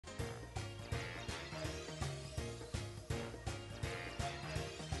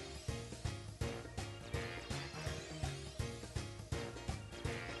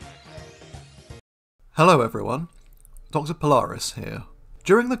Hello everyone, Dr. Polaris here.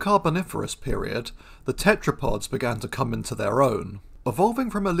 During the Carboniferous period, the tetrapods began to come into their own,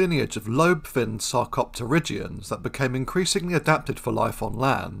 evolving from a lineage of lobe-finned sarcopterygians that became increasingly adapted for life on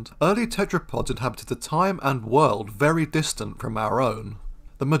land. Early tetrapods inhabited a time and world very distant from our own.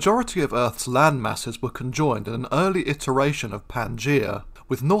 The majority of Earth's land masses were conjoined in an early iteration of Pangaea,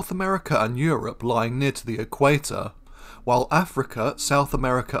 with North America and Europe lying near to the equator, while Africa, South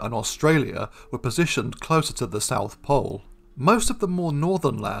America and Australia were positioned closer to the South Pole. Most of the more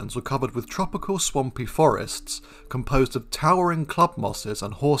northern lands were covered with tropical swampy forests composed of towering club mosses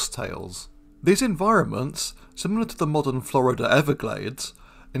and horsetails. These environments, similar to the modern Florida Everglades,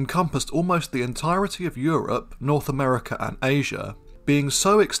 encompassed almost the entirety of Europe, North America and Asia, being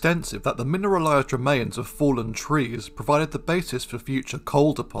so extensive that the mineralized remains of fallen trees provided the basis for future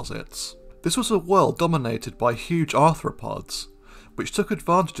coal deposits. This was a world dominated by huge arthropods, which took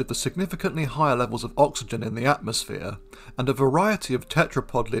advantage of the significantly higher levels of oxygen in the atmosphere, and a variety of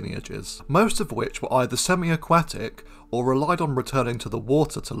tetrapod lineages, most of which were either semi-aquatic or relied on returning to the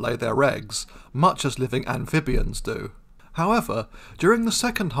water to lay their eggs, much as living amphibians do. However, during the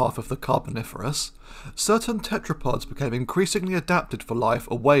second half of the Carboniferous, certain tetrapods became increasingly adapted for life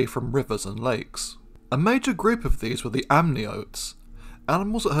away from rivers and lakes. A major group of these were the Amniotes,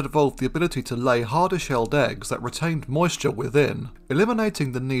 animals that had evolved the ability to lay harder-shelled eggs that retained moisture within,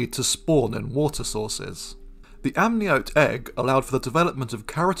 eliminating the need to spawn in water sources. The amniote egg allowed for the development of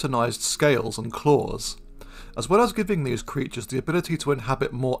keratinized scales and claws, as well as giving these creatures the ability to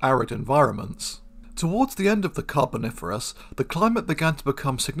inhabit more arid environments. Towards the end of the Carboniferous, the climate began to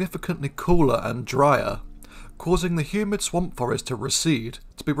become significantly cooler and drier, causing the humid swamp forest to recede,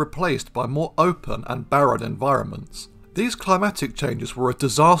 to be replaced by more open and barren environments. These climatic changes were a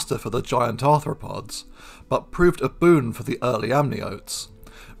disaster for the giant arthropods, but proved a boon for the early amniotes,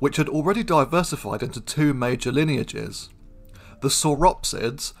 which had already diversified into two major lineages, the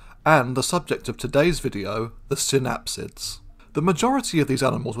Sauropsids and the subject of today's video, the Synapsids. The majority of these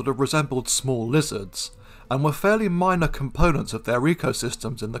animals would have resembled small lizards, and were fairly minor components of their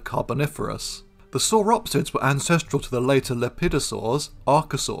ecosystems in the Carboniferous. The Sauropsids were ancestral to the later lepidosaurs,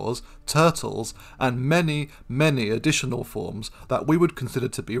 archosaurs, turtles, and many additional forms that we would consider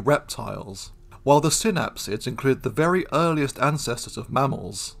to be reptiles, while the Synapsids included the very earliest ancestors of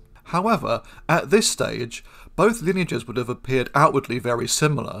mammals. However, at this stage, both lineages would have appeared outwardly very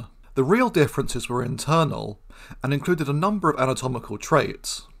similar. The real differences were internal, and included a number of anatomical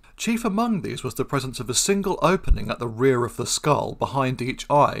traits. Chief among these was the presence of a single opening at the rear of the skull behind each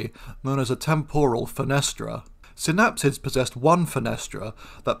eye, known as a temporal fenestra. Synapsids possessed one fenestra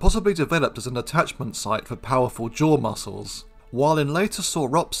that possibly developed as an attachment site for powerful jaw muscles, while in later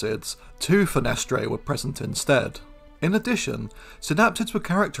Sauropsids, two fenestrae were present instead. In addition, synapsids were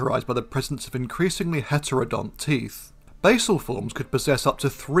characterized by the presence of increasingly heterodont teeth. Basal forms could possess up to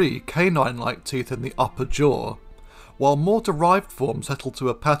 3 canine-like teeth in the upper jaw, while more derived forms settled to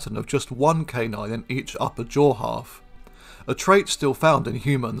a pattern of just one canine in each upper jaw half, a trait still found in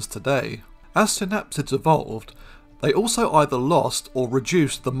humans today. As synapsids evolved, they also either lost or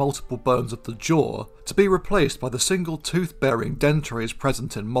reduced the multiple bones of the jaw to be replaced by the single tooth-bearing dentaries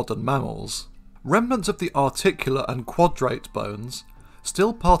present in modern mammals. Remnants of the articular and quadrate bones,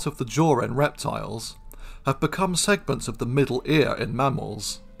 still part of the jaw in reptiles, have become segments of the middle ear in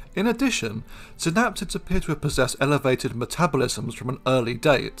mammals. In addition, synapsids appear to have possessed elevated metabolisms from an early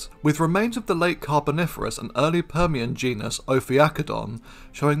date, with remains of the late Carboniferous and early Permian genus Ophiacodon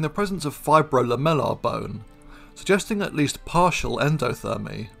showing the presence of fibrolamellar bone, suggesting at least partial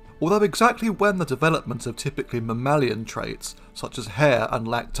endothermy. Although exactly when the development of typically mammalian traits, such as hair and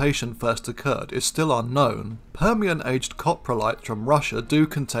lactation, first occurred is still unknown, Permian-aged coprolites from Russia do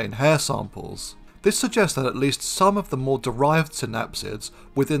contain hair samples. This suggests that at least some of the more derived synapsids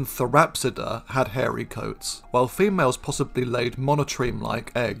within Therapsida had hairy coats, while females possibly laid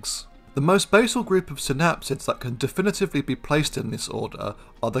monotreme-like eggs. The most basal group of synapsids that can definitively be placed in this order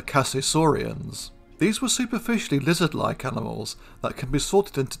are the Caseasaurians. These were superficially lizard-like animals that can be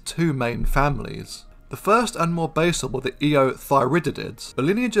sorted into two main families. The first and more basal were the Eothyridids, a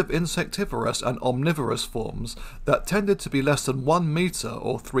lineage of insectivorous and omnivorous forms that tended to be less than 1 metre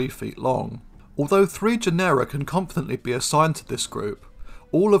or 3 feet long. Although 3 genera can confidently be assigned to this group,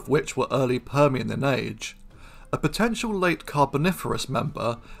 all of which were early Permian in age, a potential late Carboniferous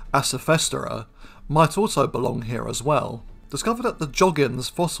member, Acifestera, might also belong here as well. Discovered at the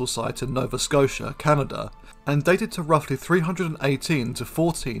Joggins fossil site in Nova Scotia, Canada, and dated to roughly 318 to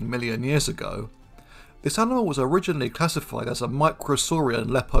 14 million years ago, this animal was originally classified as a Microsaurian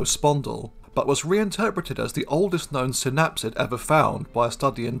lepospondyle, but was reinterpreted as the oldest known synapsid ever found by a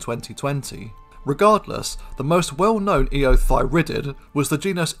study in 2020. Regardless, the most well-known eothyridid was the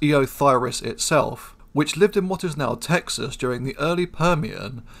genus Eothyrus itself, which lived in what is now Texas during the early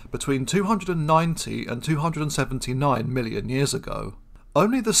Permian between 290 and 279 million years ago.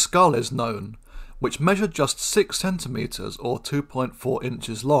 Only the skull is known, which measured just 6 centimeters or 2.4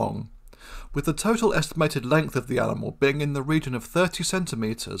 inches long, with the total estimated length of the animal being in the region of 30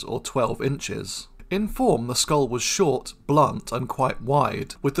 centimeters or 12 inches. In form, the skull was short, blunt, and quite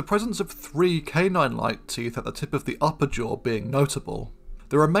wide, with the presence of 3 canine-like teeth at the tip of the upper jaw being notable.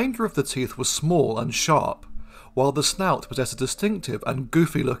 The remainder of the teeth was small and sharp, while the snout possessed a distinctive and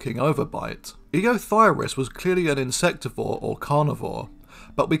goofy-looking overbite. Eothyrus was clearly an insectivore or carnivore,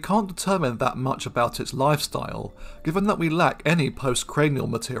 but we can't determine that much about its lifestyle, given that we lack any postcranial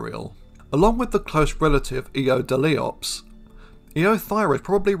material. Along with the close relative Eodaliops, Eothyrus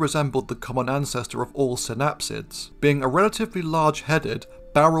probably resembled the common ancestor of all synapsids, being a relatively large-headed,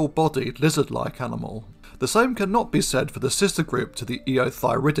 barrel-bodied lizard-like animal. The same cannot be said for the sister group to the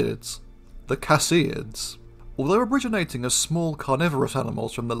Eothyritids, the Caseasaurians. Although originating as small carnivorous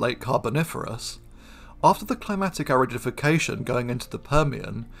animals from the late Carboniferous, after the climatic aridification going into the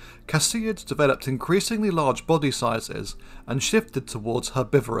Permian, Caseasaurians developed increasingly large body sizes and shifted towards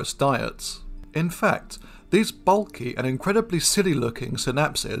herbivorous diets. In fact, these bulky and incredibly silly-looking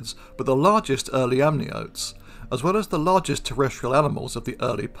synapsids were the largest early amniotes, as well as the largest terrestrial animals of the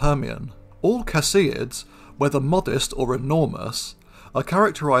early Permian. All Caseasaurians, whether modest or enormous, are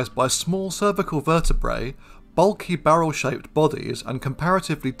characterized by small cervical vertebrae, bulky barrel-shaped bodies, and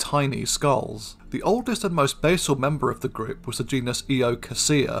comparatively tiny skulls. The oldest and most basal member of the group was the genus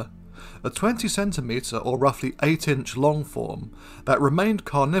Eocasea, a 20 centimeter or roughly 8-inch long form that remained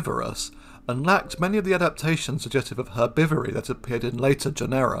carnivorous and lacked many of the adaptations suggestive of herbivory that appeared in later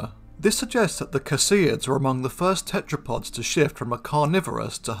genera. This suggests that the Caseasaurians were among the first tetrapods to shift from a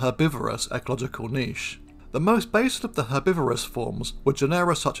carnivorous to herbivorous ecological niche. The most basal of the herbivorous forms were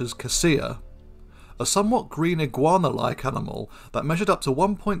genera such as Casea, a somewhat green iguana-like animal that measured up to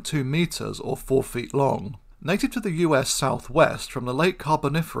 1.2 meters or 4 feet long. Native to the US southwest from the late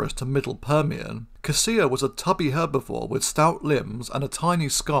Carboniferous to Middle Permian, Casea was a tubby herbivore with stout limbs and a tiny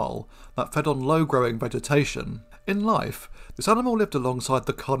skull that fed on low-growing vegetation. In life, this animal lived alongside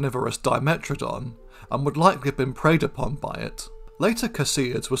the carnivorous Dimetrodon and would likely have been preyed upon by it. Later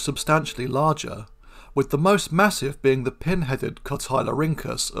Caseasaurians were substantially larger, with the most massive being the pin-headed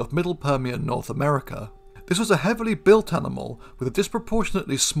Cotylorhynchus of Middle Permian North America. This was a heavily built animal with a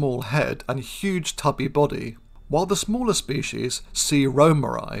disproportionately small head and huge tubby body, while the smaller species, C.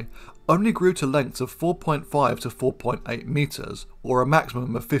 romeri, only grew to lengths of 4.5 to 4.8 meters, or a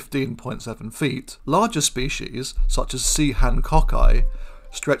maximum of 15.7 feet. Larger species, such as C. hancocki,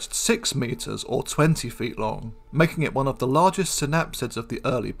 stretched 6 meters or 20 feet long, making it one of the largest synapsids of the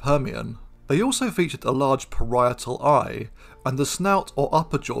early Permian. They also featured a large parietal eye, and the snout or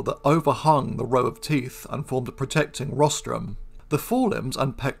upper jaw that overhung the row of teeth and formed a protecting rostrum. The forelimbs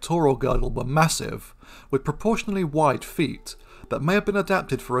and pectoral girdle were massive, with proportionally wide feet that may have been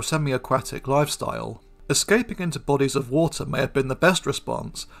adapted for a semi-aquatic lifestyle. Escaping into bodies of water may have been the best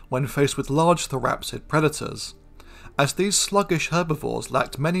response when faced with large therapsid predators, as these sluggish herbivores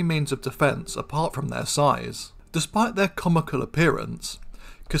lacked many means of defence apart from their size. Despite their comical appearance,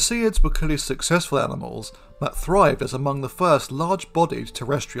 Caseasaurians were clearly successful animals that thrived as among the first large-bodied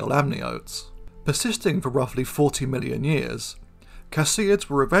terrestrial amniotes. Persisting for roughly 40 million years, Caseasaurians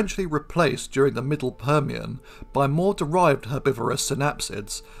were eventually replaced during the Middle Permian by more derived herbivorous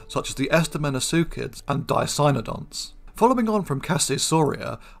synapsids such as the Estamenasuchids and Dicynodonts. Following on from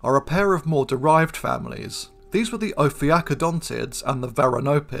Caseasauria are a pair of more derived families. These were the Ophiacodontids and the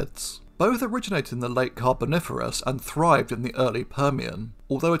Varanopids. Both originated in the late Carboniferous and thrived in the early Permian,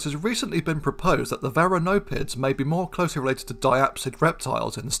 although it has recently been proposed that the Varanopids may be more closely related to diapsid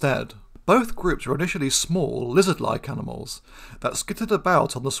reptiles instead. Both groups were initially small, lizard-like animals that skittered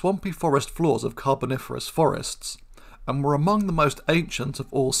about on the swampy forest floors of Carboniferous forests, and were among the most ancient of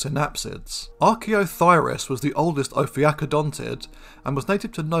all synapsids. Archaeothyrus was the oldest Ophiacodontid and was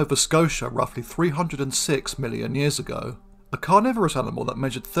native to Nova Scotia roughly 306 million years ago. A carnivorous animal that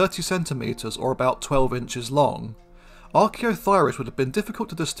measured 30 centimeters or about 12 inches long, Archaeothyrus would have been difficult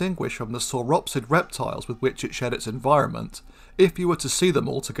to distinguish from the Sauropsid reptiles with which it shared its environment, if you were to see them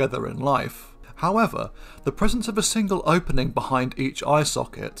all together in life. However, the presence of a single opening behind each eye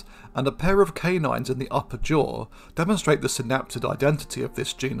socket and a pair of canines in the upper jaw demonstrate the synapsid identity of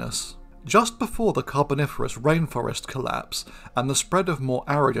this genus. Just before the Carboniferous rainforest collapse and the spread of more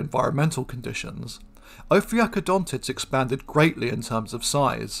arid environmental conditions, Ophiacodontids expanded greatly in terms of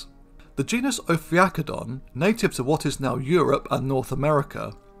size. The genus Ophiacodon, native to what is now Europe and North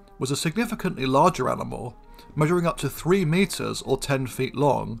America, was a significantly larger animal, measuring up to 3 meters or 10 feet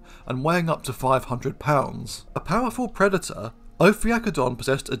long and weighing up to 500 pounds. A powerful predator, Ophiacodon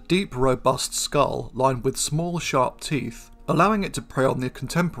possessed a deep, robust skull lined with small, sharp teeth, allowing it to prey on the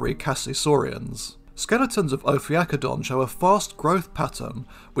contemporary Caseasaurians. Skeletons of Ophiacodon show a fast growth pattern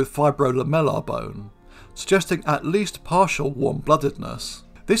with fibrolamellar bone, suggesting at least partial warm-bloodedness.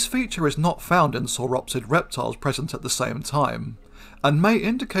 This feature is not found in sauropsid reptiles present at the same time, and may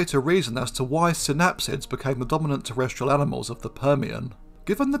indicate a reason as to why synapsids became the dominant terrestrial animals of the Permian.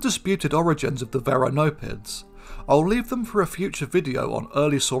 Given the disputed origins of the veronopids, I'll leave them for a future video on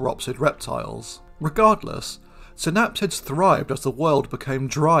early sauropsid reptiles. Regardless, synapsids thrived as the world became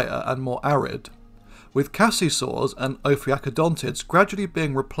drier and more arid, with caseasaurs and Ophiacodontids gradually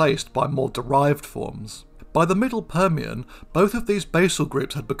being replaced by more derived forms. By the Middle Permian, both of these basal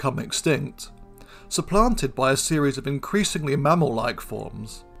groups had become extinct, supplanted by a series of increasingly mammal-like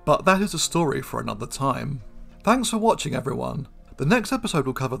forms, but that is a story for another time. Thanks for watching, everyone. The next episode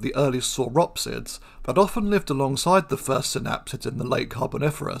will cover the early sauropsids that often lived alongside the first synapsids in the late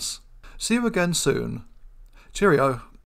Carboniferous. See you again soon. Cheerio.